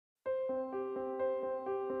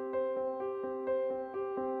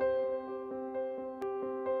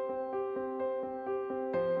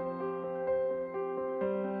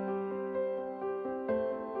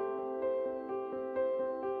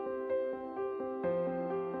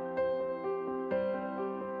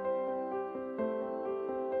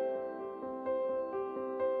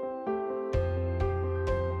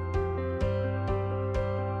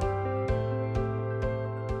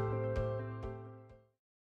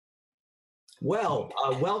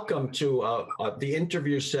Welcome to the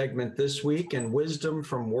interview segment this week in Wisdom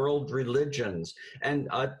from World Religions. And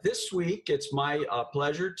this week, it's my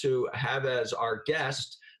pleasure to have as our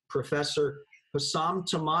guest Professor Hussam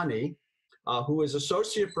Timani, who is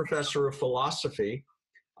Associate Professor of Philosophy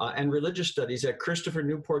and Religious Studies at Christopher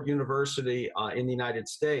Newport University in the United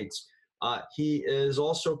States. He is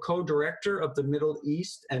also co-director of the Middle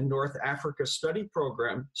East and North Africa Studies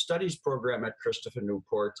program at Christopher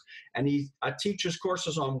Newport, and he teaches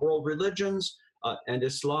courses on world religions and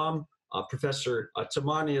Islam. Professor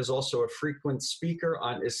Timani is also a frequent speaker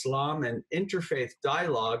on Islam and interfaith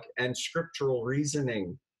dialogue and scriptural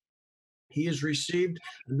reasoning. He has received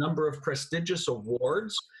a number of prestigious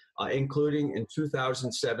awards, including in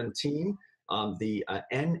 2017, the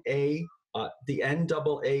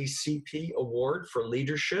NAACP Award for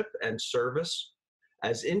Leadership and Service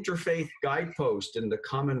as Interfaith Guidepost in the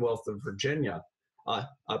Commonwealth of Virginia.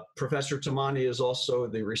 Professor Timani is also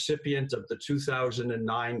the recipient of the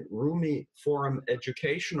 2009 Rumi Forum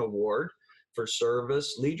Education Award for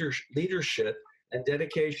Service, Leadership, and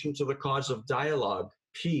Dedication to the Cause of Dialogue,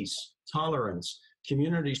 Peace, Tolerance,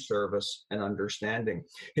 Community Service, and Understanding.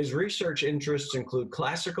 His research interests include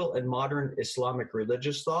classical and modern Islamic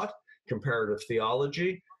religious thought, comparative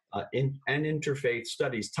theology, and interfaith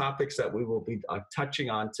studies, topics that we will be touching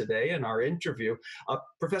on today in our interview.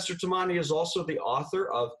 Professor Timani is also the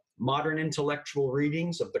author of Modern Intellectual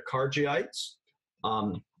Readings of the Kharijites,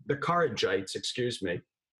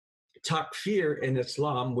 Takfir in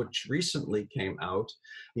Islam, which recently came out.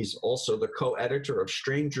 He's also the co-editor of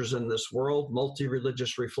Strangers in This World,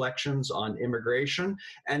 Multireligious Reflections on Immigration.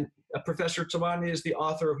 And Professor Timani is the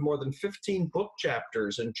author of more than 15 book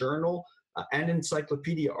chapters and journal and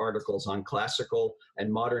encyclopedia articles on classical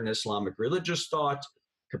and modern Islamic religious thought,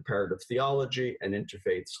 comparative theology, and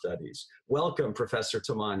interfaith studies. Welcome, Professor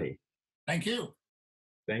Timani. Thank you.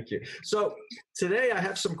 Thank you. So today I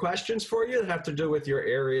have some questions for you that have to do with your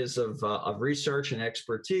areas of research and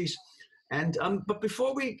expertise. And but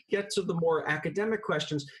before we get to the more academic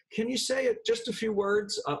questions, can you say just a few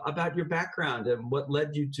words about your background and what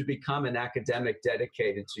led you to become an academic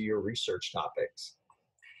dedicated to your research topics?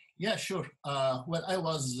 Yeah, sure. Well, I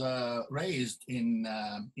was raised in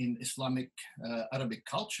Islamic Arabic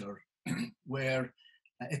culture, where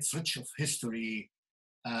it's rich of history,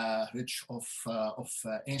 rich of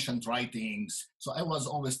ancient writings. So I was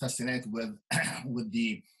always fascinated with with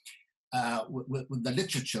the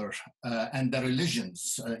literature and the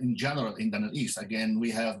religions in general in the Middle East. Again,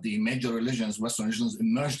 we have the major religions, Western religions,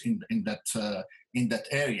 emerged in that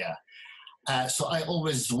area. So I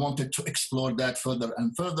always wanted to explore that further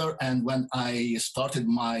and further. And when I started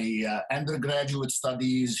my undergraduate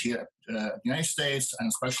studies here at the United States, and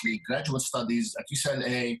especially graduate studies at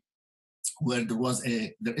UCLA, where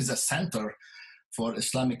there is a center for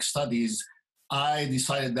Islamic studies, I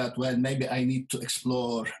decided that, well, maybe I need to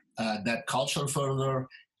explore that culture further.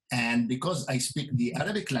 And because I speak the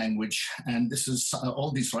Arabic language, and this is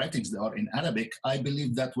all these writings that are in Arabic, I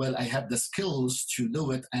believe that, well, I have the skills to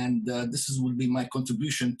do it, and will be my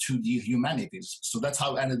contribution to the humanities. So that's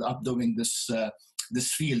how I ended up doing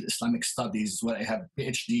this field, Islamic studies, where I have a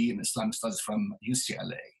PhD in Islamic studies from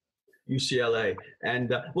UCLA.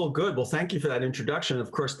 And well, good. Well, thank you for that introduction.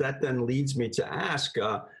 Of course, that then leads me to ask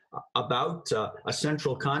about a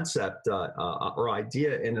central concept or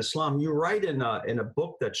idea in Islam. You write in a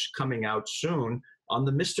book that's coming out soon on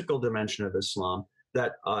the mystical dimension of Islam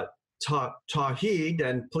that Tawheed,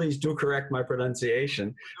 and please do correct my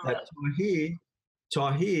pronunciation, that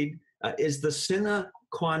Tawheed is the sine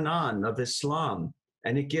qua non of Islam,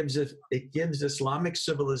 and it gives Islamic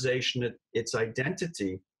civilization its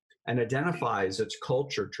identity and identifies its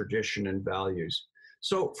culture, tradition, and values.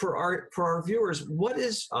 So for our viewers, what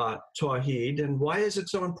is Tawheed, and why is it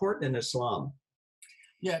so important in Islam?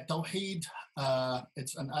 Yeah, Tawheed,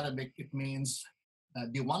 it's in Arabic, it means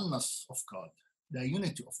the oneness of God, the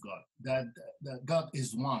unity of God, that God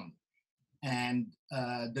is one, and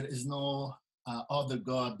there is no other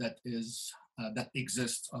God that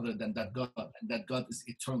exists other than that God, and that God is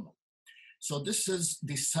eternal. So this is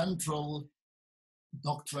the central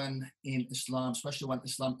doctrine in Islam, especially when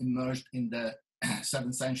Islam emerged in the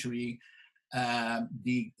 7th century.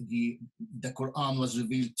 The Quran was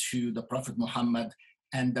revealed to the Prophet Muhammad,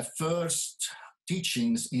 and the first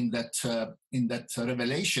teachings in that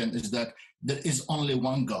revelation is that there is only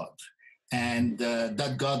one God, and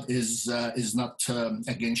that God is not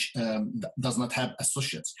does not have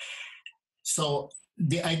associates. So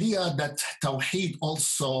the idea that Tawheed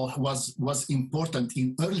also was important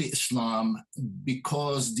in early Islam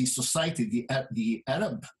because the society, the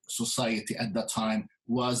Arab society at that time,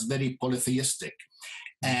 was very polytheistic,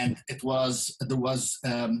 and there was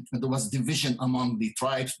division among the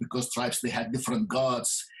tribes because tribes, they had different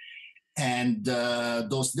gods, and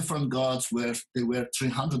those different gods there were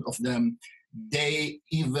 300 of them. They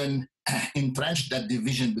even entrenched that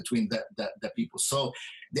division between the people. So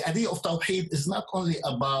the idea of Tawheed is not only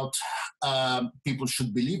about people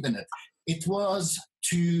should believe in it. It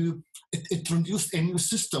introduced a new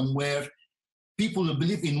system where people will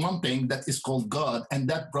believe in one thing that is called God, and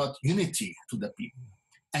that brought unity to the people.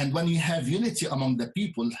 And when you have unity among the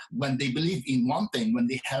people, when they believe in one thing, when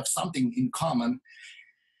they have something in common,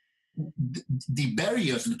 the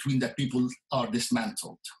barriers between the people are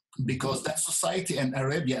dismantled. Because that society in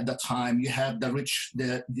Arabia at that time, you have the rich,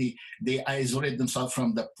 they isolate themselves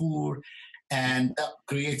from the poor, and that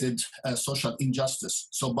created social injustice.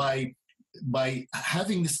 So by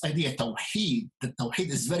having this idea, Tawheed, that Tawheed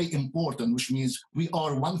is very important, which means we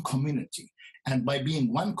are one community. And by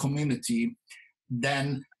being one community,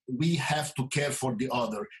 then we have to care for the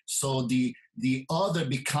other. So the other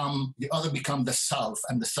become the self,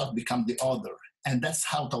 and the self become the other. And that's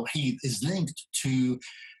how Tawheed is linked to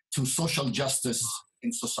social justice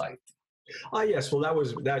in society. Yes. Well,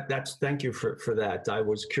 that's thank you for that. I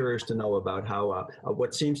was curious to know about how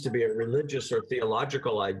what seems to be a religious or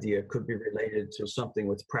theological idea could be related to something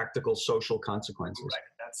with practical social consequences. Right.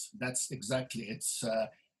 That's exactly.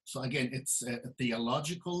 So again, it's a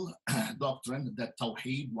theological doctrine, that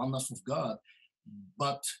Tawheed, oneness of God,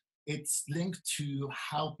 but it's linked to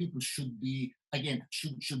how people should behave in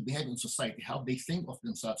society, how they think of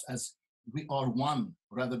themselves as we are one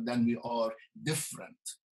rather than we are different.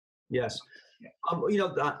 Yes. Yeah.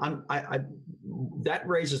 That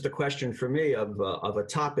raises the question for me of a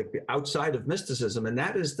topic outside of mysticism, and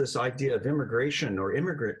that is this idea of immigration or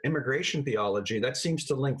immigration theology. That seems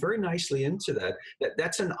to link very nicely into that.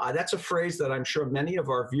 That's a phrase that I'm sure many of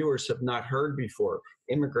our viewers have not heard before.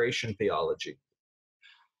 Immigration theology.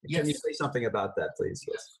 Yes. Can you say something about that, please?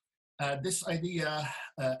 Yes. This idea,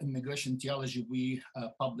 immigration theology, we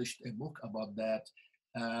published a book about that.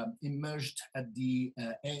 Emerged at the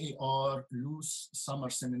AAR Loose Summer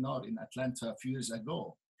Seminar in Atlanta a few years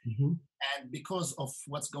ago. Mm-hmm. And because of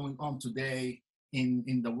what's going on today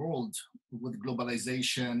in the world with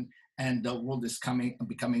globalization, and the world is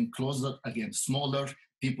becoming closer, again, smaller,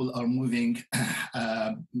 people are moving,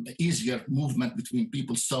 easier movement between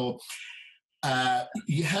people. So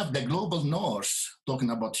you have the global north, talking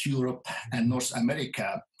about Europe and North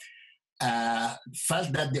America,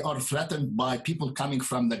 felt that they are threatened by people coming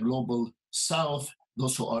from the global south,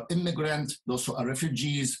 those who are immigrants, those who are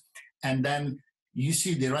refugees. And then you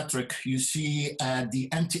see the rhetoric, you see the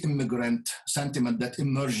anti-immigrant sentiment that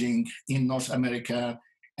emerging in North America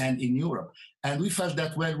and in Europe. And we felt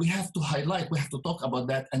that, well, we have to talk about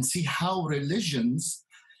that and see how religions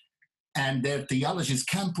and their theologies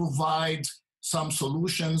can provide some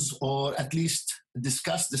solutions, or at least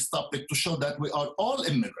discuss this topic to show that we are all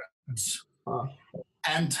immigrants.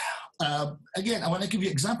 And again, I want to give you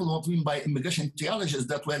an example of what we mean by immigration theology is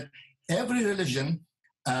that, well, every religion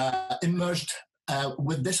emerged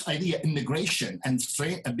with this idea, immigration and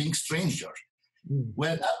being stranger.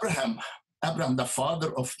 Well, Abraham, the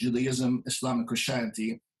father of Judaism, Islam, and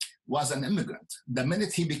Christianity, was an immigrant. The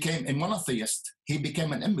minute he became a monotheist, he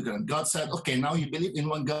became an immigrant. God said, okay, now you believe in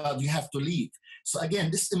one God, you have to leave. So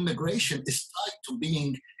again, this immigration is tied to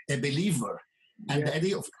being a believer and the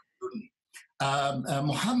idea of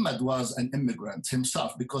Muhammad was an immigrant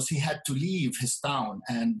himself because he had to leave his town.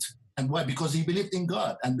 And why? Because he believed in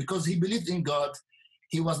God. And because he believed in God,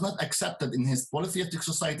 he was not accepted in his polytheistic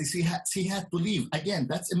society. He had to leave. Again,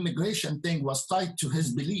 that immigration thing was tied to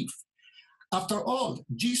his belief. After all,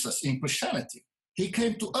 Jesus in Christianity, he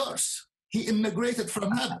came to earth. He immigrated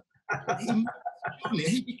from heaven.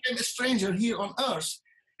 He became a stranger here on earth.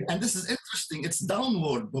 And this is interesting. It's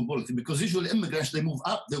downward mobility because usually immigrants, they move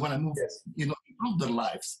up. They want to move, improve their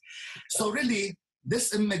lives. So really,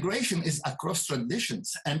 this immigration is across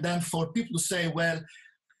traditions. And then for people to say, well,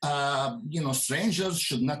 strangers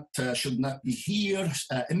should not be here.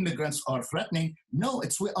 Immigrants are threatening. No,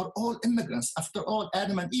 we are all immigrants. After all,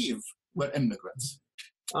 Adam and Eve were immigrants.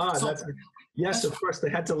 Yes, of course. They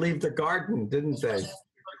had to leave the garden, didn't they?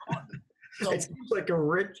 So, it seems like a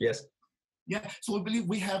rich, yes. Yeah, so we believe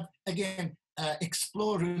we have, again,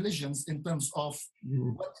 explore religions in terms of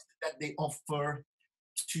what that they offer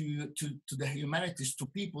to the humanities, to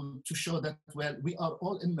people, to show that, well, we are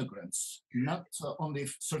all immigrants, not only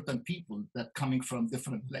certain people that coming from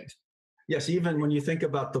different places. Yes, even when you think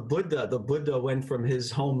about the Buddha went from his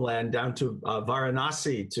homeland down to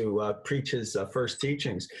Varanasi to preach his first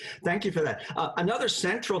teachings. Thank you for that. Another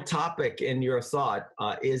central topic in your thought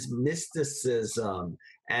is mysticism.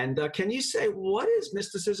 And can you say, what is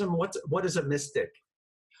mysticism? What is a mystic?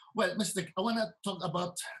 Well, mystic, I want to talk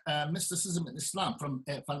about mysticism in Islam from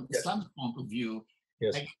Yes. Islamic point of view.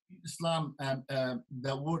 Yes. Islam,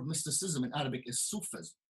 the word mysticism in Arabic is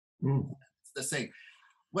Sufism. It's the same.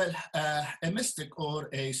 Well, a mystic or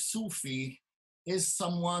a Sufi is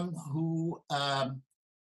someone who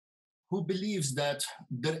believes that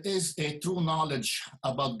there is a true knowledge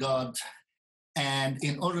about God, and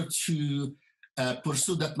in order to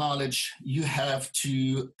pursue that knowledge, you have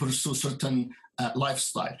to pursue certain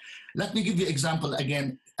lifestyle. Let me give you an example.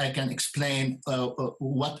 Again, I can explain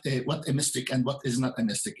what a mystic and what is not a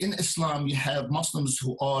mystic. In Islam, you have Muslims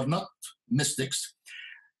who are not mystics.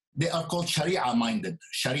 They are called Sharia-minded.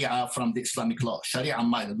 Sharia from the Islamic law.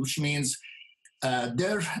 Sharia-minded, which means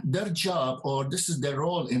their job, or this is their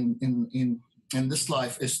role in this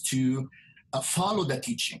life, is to follow the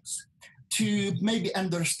teachings, to maybe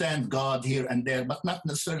understand God here and there, but not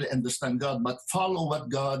necessarily understand God, but follow what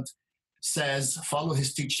God says, follow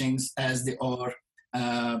his teachings as they are,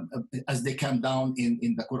 as they come down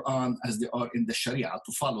in the Quran, as they are in the Sharia,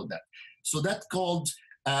 to follow that. So that's called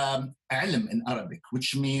ilm in Arabic,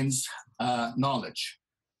 which means knowledge.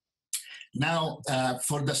 Now,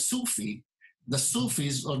 for the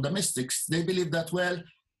Sufis or the mystics, they believe that, well,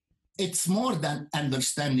 it's more than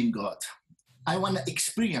understanding God. I want to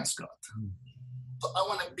experience God. So I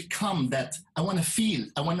want to become that. I want to feel.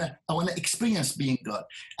 I want to experience being God.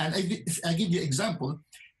 And if I give you an example,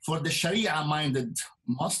 for the Sharia-minded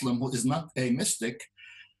Muslim who is not a mystic,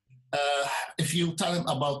 if you tell them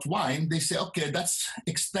about wine, they say, okay, that's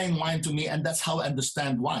explain wine to me, and that's how I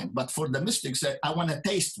understand wine. But for the mystics, I want to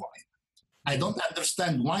taste wine. I don't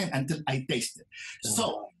understand wine until I taste it.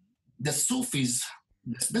 So the Sufis,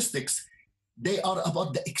 the mystics, they are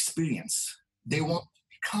about the experience. They want to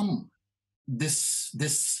become this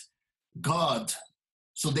God.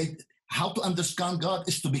 So how to understand God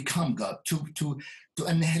is to become God, to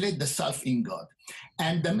annihilate the self in God.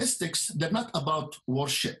 And the mystics, they're not about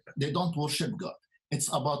worship. They don't worship God. It's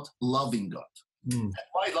about loving God. And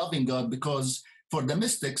why loving God? Because for the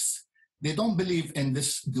mystics, they don't believe in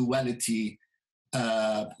this duality,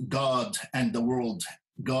 God and the world.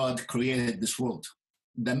 God created this world.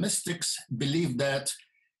 The mystics believe that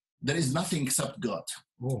there is nothing except God.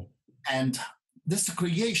 And this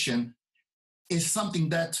creation is something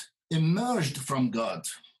that emerged from God.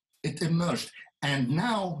 It emerged. And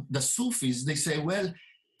now the Sufis, they say, well,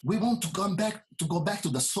 we want to go back to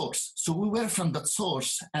the source. So we were from that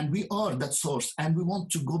source, and we are that source, and we want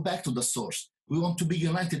to go back to the source. We want to be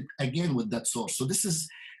united again with that source. So this is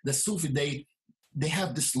the Sufi. They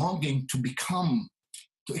have this longing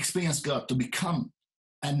to experience God, to become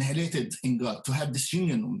annihilated in God, to have this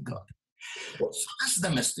union with God. So that's the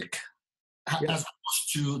mystic, as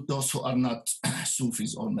opposed to those who are not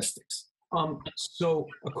Sufis or mystics. So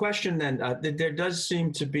a question then, there does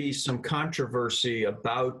seem to be some controversy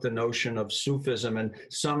about the notion of Sufism, and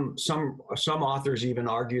some authors even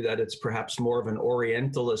argue that it's perhaps more of an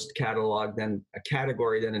Orientalist catalog than a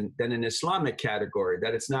category than an Islamic category,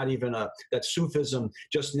 that it's not even that Sufism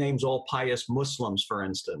just names all pious Muslims, for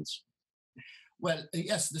instance. Well,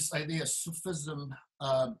 yes, this idea of Sufism,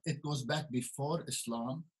 it goes back before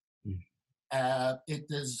Islam. It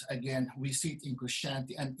is, again, we see it in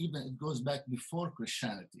Christianity, and even it goes back before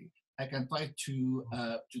Christianity. I can tie to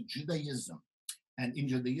Judaism. And in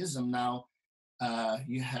Judaism now,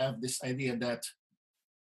 you have this idea that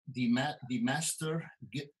the master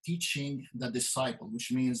teaching the disciple,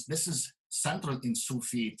 which means this is central in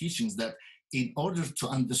Sufi teachings, that in order to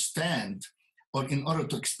understand or in order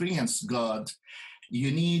to experience God,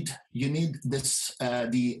 you need this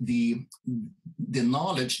the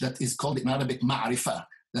knowledge that is called in Arabic ma'rifah,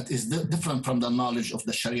 that is different from the knowledge of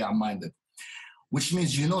the Sharia-minded, which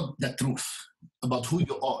means you know the truth about who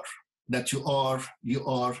you are, that you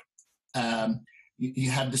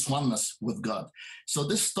have this oneness with God. So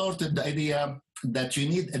this started the idea that you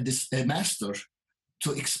need a master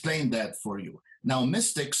to explain that for you. Now,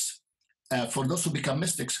 mystics, for those who become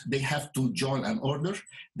mystics, they have to join an order,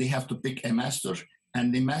 they have to pick a master,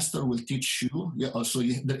 and the master will teach you.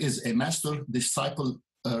 There is a master-disciple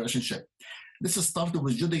relationship. This is started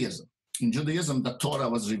with Judaism. In Judaism, the Torah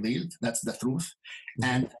was revealed, that's the truth.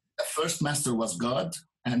 And the first master was God,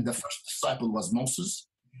 and the first disciple was Moses.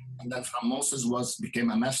 And then from Moses became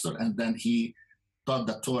a master, and then he taught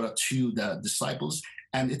the Torah to the disciples.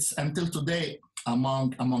 And it's until today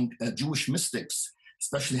among Jewish mystics,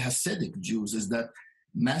 especially Hasidic Jews, is that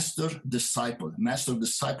master-disciple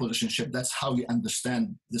relationship. That's how you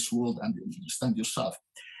understand this world and understand yourself.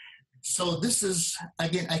 So this is,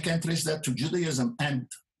 again, I can trace that to Judaism. And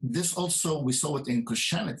this also, we saw it in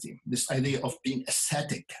Christianity, this idea of being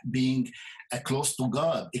ascetic, being close to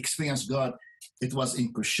God, experience God. It was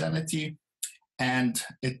in Christianity, and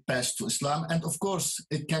it passed to Islam. And of course,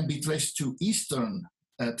 it can be traced to Eastern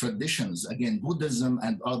traditions, again, Buddhism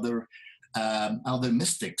and other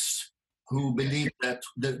mystics who believe that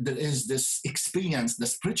there is this experience, the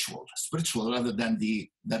spiritual rather than the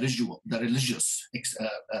religious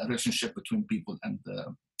relationship between people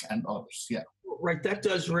and others. Yeah. Right. That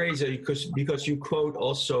does raise it because you quote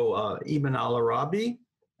also Ibn al-Arabi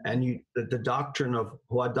and the doctrine of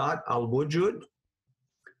Wadat al-Wujud.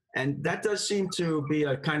 And that does seem to be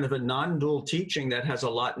a kind of a non-dual teaching that has a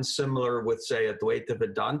lot in similar with, say, Advaita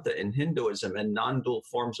Vedanta in Hinduism and non-dual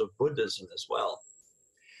forms of Buddhism as well.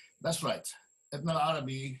 That's right. Ibn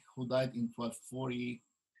al-Arabi, who died in 1240,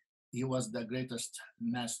 he was the greatest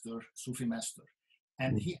master, Sufi master.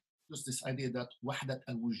 And he used this idea that Wahdat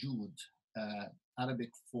al-Wujud, Arabic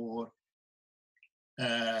for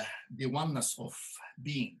the oneness of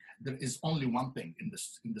being. There is only one thing in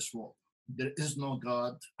this world. There is no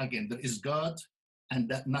God. Again, there is God and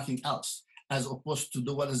that nothing else. As opposed to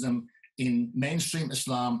dualism in mainstream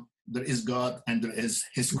Islam, there is God and there is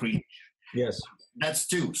his creation. Yes. That's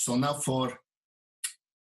two. So now for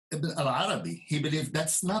Ibn al-Arabi, he believed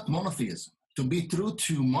that's not monotheism. To be true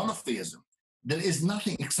to monotheism, there is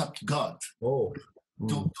nothing except God. Oh.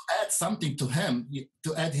 To add something to him,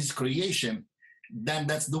 to add his creation, then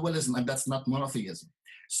that's dualism and that's not monotheism.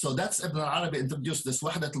 So that's Ibn al-Arabi introduced this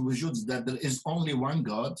Wahdat al-Wujud, that there is only one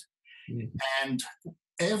God and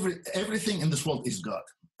everything in this world is God.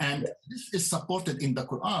 And this is supported in the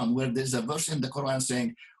Quran, where there's a verse in the Quran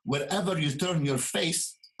saying, wherever you turn your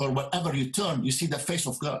face or wherever you turn, you see the face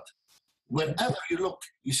of God. Wherever you look,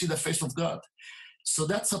 you see the face of God. So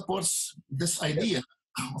that supports this idea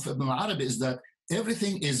of Ibn al-Arabi, is that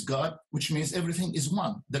everything is God, which means everything is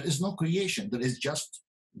one. There is no creation. There is just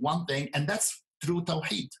one thing, and that's through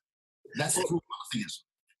Tawheed. That's through monotheism.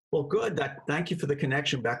 Well, good. Thank you for the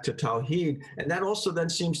connection back to Tawheed. And that also then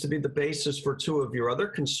seems to be the basis for two of your other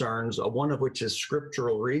concerns, one of which is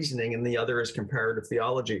scriptural reasoning and the other is comparative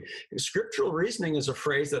theology. Scriptural reasoning is a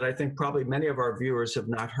phrase that I think probably many of our viewers have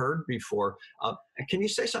not heard before. Can you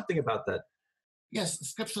say something about that? Yes,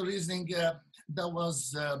 scriptural reasoning,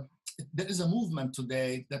 there is a movement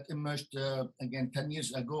today that emerged, again, 10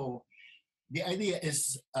 years ago. The idea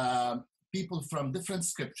is people from different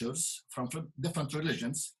scriptures, from different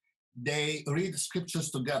religions, they read scriptures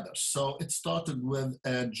together. So it started with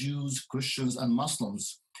Jews, Christians, and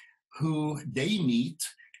Muslims who they meet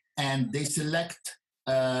and they select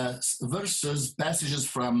verses, passages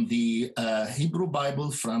from the Hebrew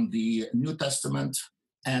Bible, from the New Testament,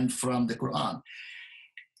 and from the Quran.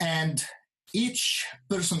 And each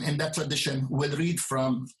person in that tradition will read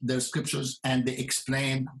from their scriptures and they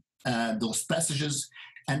explain those passages.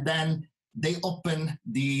 And then they open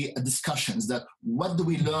the discussions that what do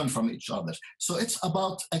we learn from each other? So it's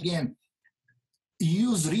about, again,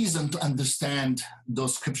 use reason to understand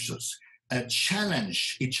those scriptures,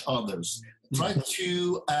 challenge each other's, try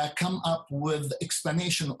to come up with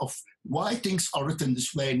explanation of why things are written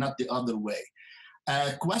this way, not the other way.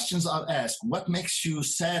 Questions are asked. What makes you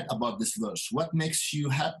sad about this verse? What makes you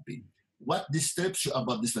happy? What disturbs you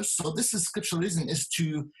about this verse? So this is scriptural reasoning,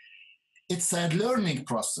 it's a learning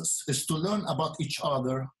process, is to learn about each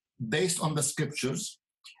other based on the scriptures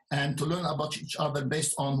and to learn about each other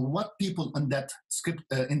based on what people in that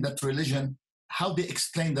religion, how they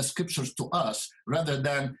explain the scriptures to us, rather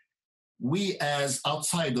than we as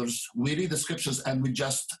outsiders, we read the scriptures and we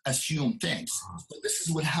just assume things. So this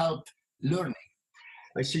will help learning.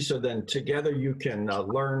 I see. So then together you can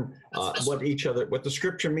learn what the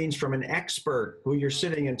scripture means from an expert who you're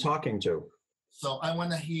sitting and talking to. So I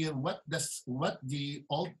want to hear the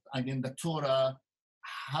Torah,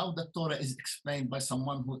 how the Torah is explained by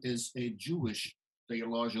someone who is a Jewish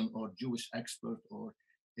theologian or Jewish expert or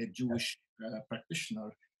a Jewish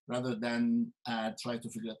practitioner, rather than try to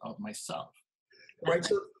figure it out myself. Right.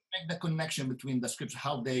 So make the connection between the scriptures,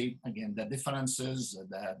 how they, again, the differences,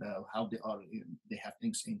 how they have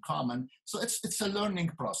things in common. So it's a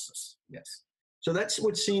learning process. Yes. So that's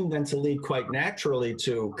what seemed then to lead quite naturally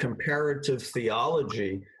to comparative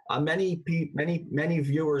theology. Many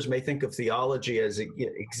viewers may think of theology as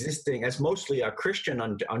existing as mostly a Christian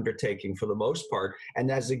undertaking for the most part, and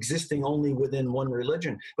as existing only within one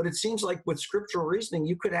religion. But it seems like with scriptural reasoning,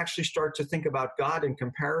 you could actually start to think about God in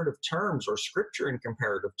comparative terms or scripture in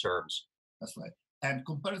comparative terms. That's right. And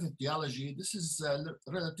comparative theology, this is a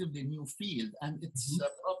relatively new field, and it's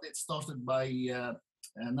probably it started by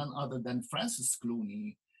none other than Francis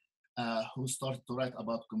Clooney, who started to write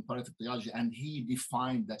about comparative theology, and he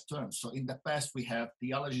defined that term. So in the past, we have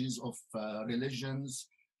theologies of religions,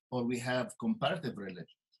 or we have comparative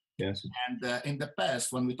religion. Yes. And in the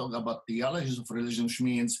past, when we talk about theologies of religion, which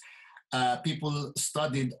means people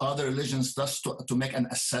studied other religions just to make an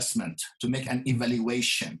assessment, to make an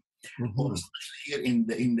evaluation. Or especially here in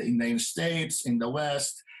the United States, in the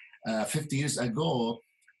West, 50 years ago,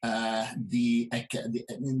 in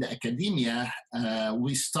the academia,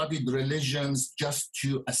 we studied religions just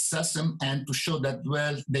to assess them and to show that,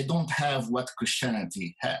 well, they don't have what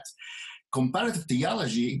Christianity has. Comparative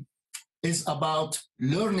theology is about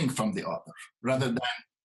learning from the other rather than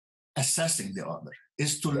assessing the other,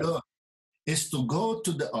 is to learn, is to go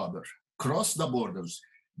to the other, cross the borders,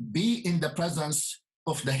 be in the presence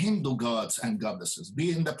of the Hindu gods and goddesses,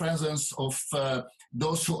 be in the presence of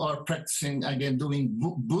those who are practicing, again, doing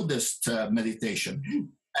Buddhist meditation,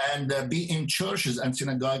 and be in churches and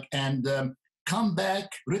synagogue, and come back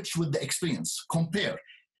rich with the experience, compare.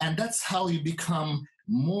 And that's how you become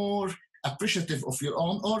more appreciative of your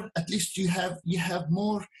own, or at least you have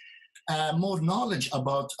more knowledge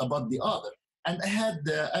about the other. And I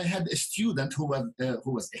had a student who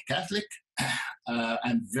was a Catholic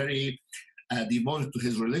and very devoted to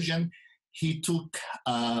his religion. He took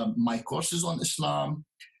my courses on Islam,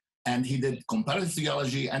 and he did comparative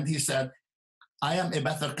theology, and he said, I am a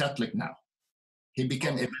better Catholic now. He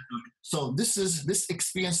became a better. So this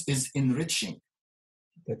experience is enriching.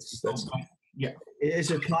 That's yeah.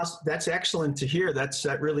 Is it that's excellent to hear. That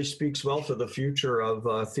really speaks well for the future of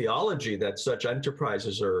theology, that such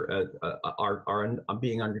enterprises are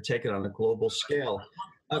being undertaken on a global scale.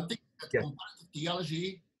 I think that comparative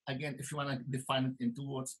theology, again, if you want to define it in 2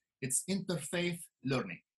 words, it's interfaith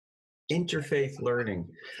learning. Interfaith learning.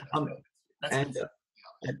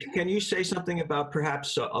 Can you say something about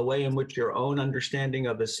perhaps a way in which your own understanding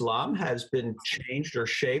of Islam has been changed or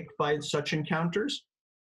shaped by such encounters?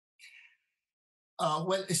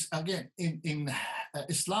 Well, again, in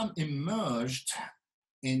Islam emerged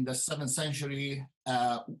in the 7th century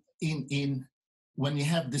in when you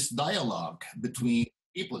have this dialogue between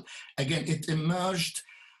people. Again, it emerged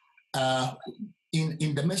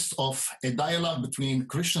in the midst of a dialogue between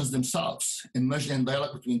Christians themselves, emerged in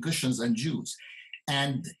dialogue between Christians and Jews.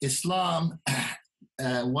 And Islam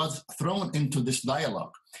was thrown into this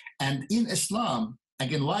dialogue. And in Islam,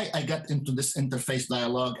 again, why I got into this interfaith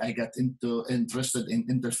dialogue, I got interested in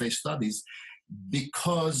interfaith studies,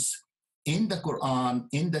 because in the Quran,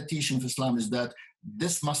 in the teaching of Islam, is that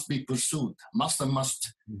this must be pursued. Muslim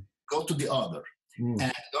must go to the other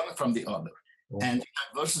and learn from the other. And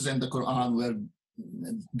verses in the Quran where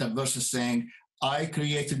the verse is saying, I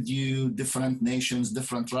created you different nations,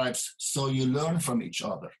 different tribes, so you learn from each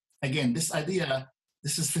other. Again, this idea,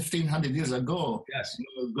 this is 1,500 years ago. Yes.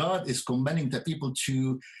 God is commanding the people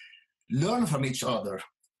to learn from each other.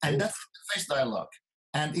 And that's interfaith dialogue.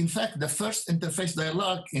 And in fact, the first interfaith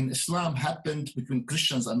dialogue in Islam happened between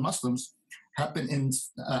Christians and Muslims, happened in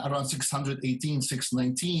around 618,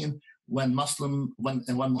 619, when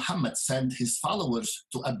Muhammad sent his followers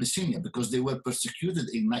to Abyssinia because they were persecuted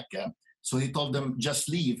in Mecca. So he told them, just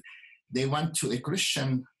leave. They went to a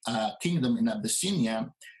Christian kingdom in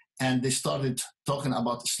Abyssinia, and they started talking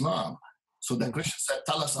about Islam. So the Christians said,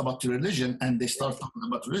 tell us about your religion, and they started talking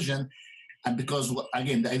about religion. And because,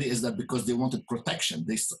 again, the idea is that because they wanted protection,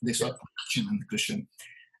 they sought protection in the Christian.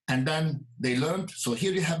 And then they learned, so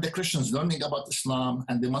here you have the Christians learning about Islam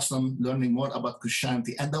and the Muslim learning more about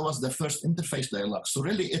Christianity. And that was the first interfaith dialogue. So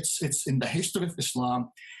really it's in the history of Islam,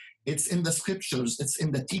 it's in the scriptures, it's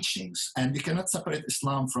in the teachings. And you cannot separate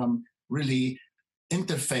Islam from really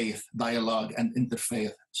interfaith dialogue and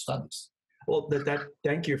interfaith studies. Well,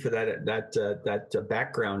 thank you for that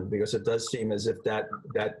background, because it does seem as if that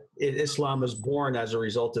Islam is born as a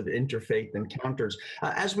result of interfaith encounters.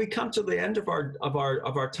 As we come to the end of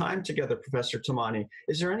our time together, Professor Timani,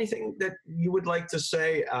 is there anything that you would like to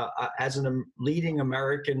say as a leading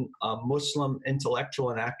American Muslim intellectual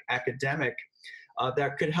and academic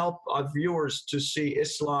that could help our viewers to see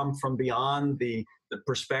Islam from beyond the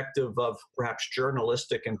perspective of perhaps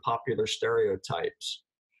journalistic and popular stereotypes?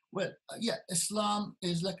 Well, Islam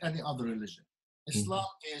is like any other religion. Islam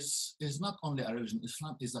is not only a religion.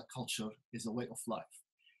 Islam is a culture, is a way of life,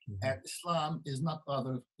 and Islam is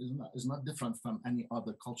not different from any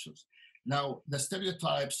other cultures. Now, the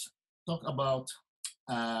stereotypes talk about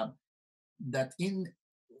that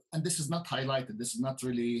and this is not highlighted. This is not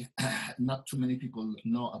really not too many people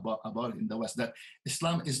know about it in the West. That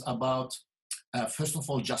Islam is about first of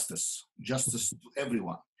all, justice to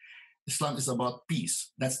everyone. Islam is about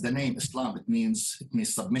peace. That's the name Islam. It means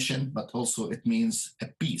submission, but also it means a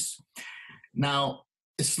peace. Now,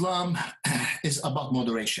 Islam is about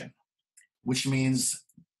moderation, which means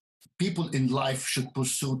people in life should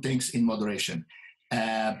pursue things in moderation.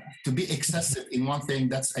 To be excessive in one thing,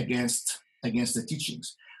 that's against the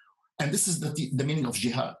teachings. And this is the meaning of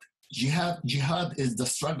jihad. Jihad is the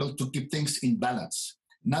struggle to keep things in balance,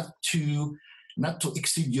 not to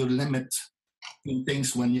exceed your limit in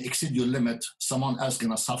things. When you exceed your limit, someone else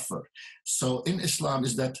gonna suffer. So in Islam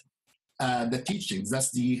is that the teachings,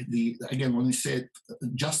 that's the again, when we say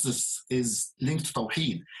justice is linked to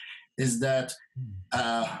Tawheed, is that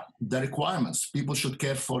the requirements, people should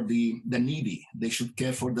care for the needy, they should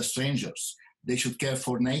care for the strangers, they should care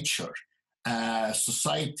for nature.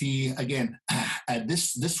 Society, again,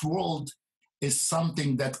 this world is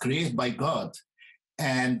something that created by God.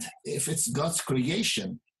 And if it's God's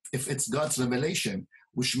creation, if it's God's revelation,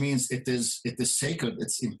 which means it is sacred,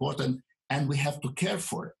 it's important, and we have to care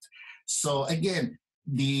for it. So again,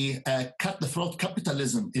 the cut the throat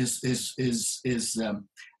capitalism is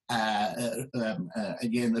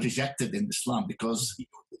again rejected in Islam, because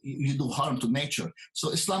you do harm to nature. So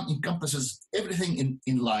Islam encompasses everything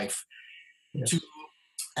in life. Yes.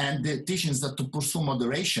 And the teachings that to pursue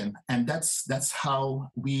moderation, and that's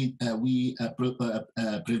how we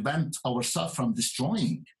prevent ourselves from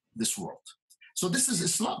destroying this world. So this is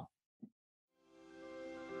Islam.